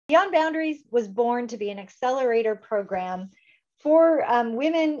Beyond Boundaries was born to be an accelerator program for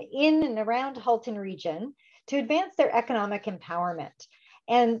women in and around Halton region to advance their economic empowerment.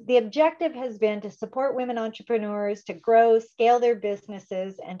 And the objective has been to support women entrepreneurs to grow, scale their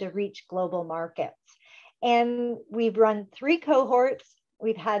businesses, and to reach global markets. And we've run 3 cohorts.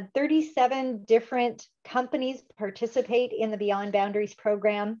 We've had 37 different companies participate in the Beyond Boundaries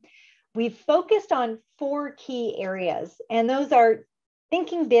program. We've focused on 4 key areas, and those are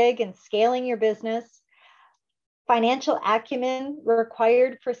thinking big and scaling your business, financial acumen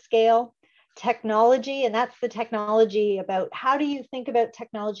required for scale, technology, and that's the technology about how do you think about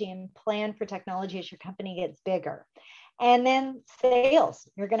technology and plan for technology as your company gets bigger. And then sales,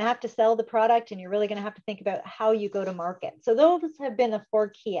 you're going to have to sell the product and you're really going to have to think about how you go to market. So those have been the 4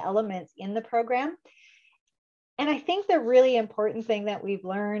 key elements in the program. And I think the really important thing that we've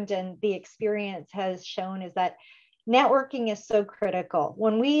learned and the experience has shown is that networking is so critical.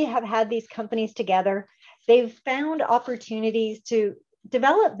 When we have had these companies together, they've found opportunities to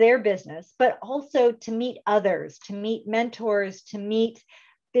develop their business, but also to meet others, to meet mentors, to meet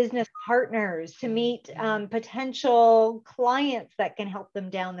business partners, to meet potential clients that can help them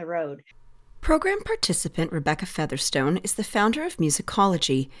down the road. Program participant Rebecca Featherstone is the founder of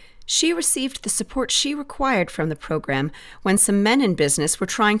Musicology. She received the support she required from the program when some men in business were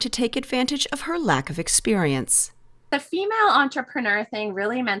trying to take advantage of her lack of experience. The female entrepreneur thing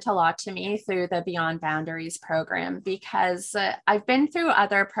really meant a lot to me through the Beyond Boundaries program because I've been through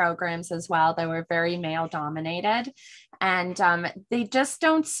other programs as well that were very male dominated, and they just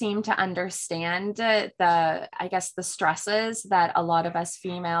don't seem to understand the stresses that a lot of us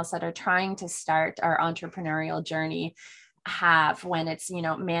females that are trying to start our entrepreneurial journey have when it's,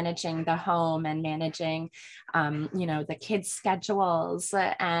 managing the home and managing, the kids' schedules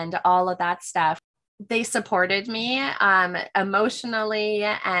and all of that stuff. They supported me emotionally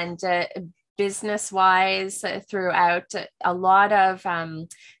and business-wise throughout a lot of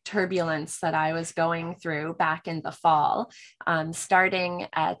turbulence that I was going through back in the fall. Starting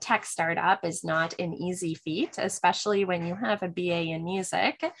a tech startup is not an easy feat, especially when you have a BA in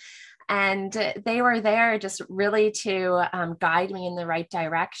music. And they were there just really to guide me in the right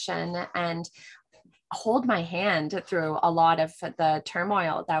direction and hold my hand through a lot of the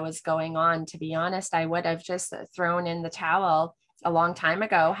turmoil that was going on. To be honest, I would have just thrown in the towel a long time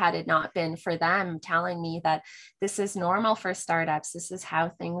ago had it not been for them telling me that this is normal for startups. This is how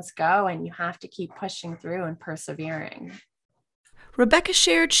things go, and you have to keep pushing through and persevering. Rebecca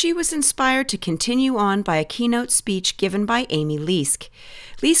shared she was inspired to continue on by a keynote speech given by Amy Leask.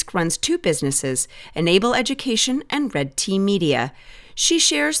 Leask runs 2 businesses, Enable Education and Red Tea Media. She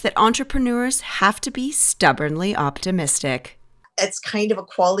shares that entrepreneurs have to be stubbornly optimistic. It's kind of a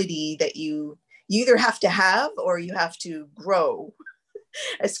quality that you either have to have or you have to grow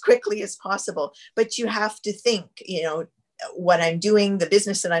as quickly as possible. But you have to think, what I'm doing, the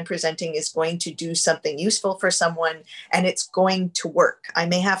business that I'm presenting is going to do something useful for someone, and it's going to work. I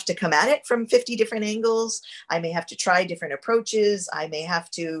may have to come at it from 50 different angles. I may have to try different approaches. I may have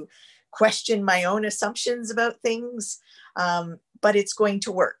to question my own assumptions about things. But it's going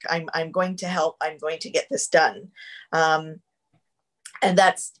to work. I'm going to help. I'm going to get this done. And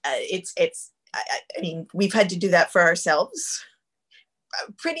that's, we've had to do that for ourselves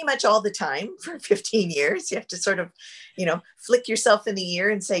pretty much all the time for 15 years. You have to sort of, flick yourself in the ear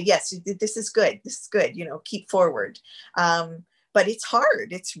and say, yes, this is good. This is good. Keep forward. But it's hard.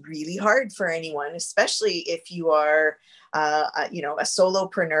 It's really hard for anyone, especially if you are, a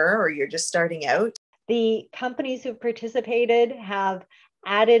solopreneur or you're just starting out. The companies who've participated have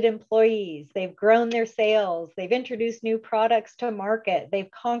added employees, they've grown their sales, they've introduced new products to market,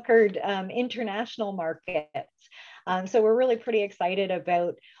 they've conquered international markets. So we're really pretty excited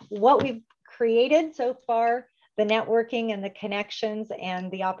about what we've created so far, the networking and the connections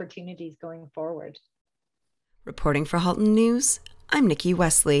and the opportunities going forward. Reporting for Halton News, I'm Nikki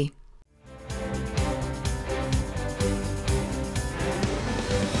Wesley.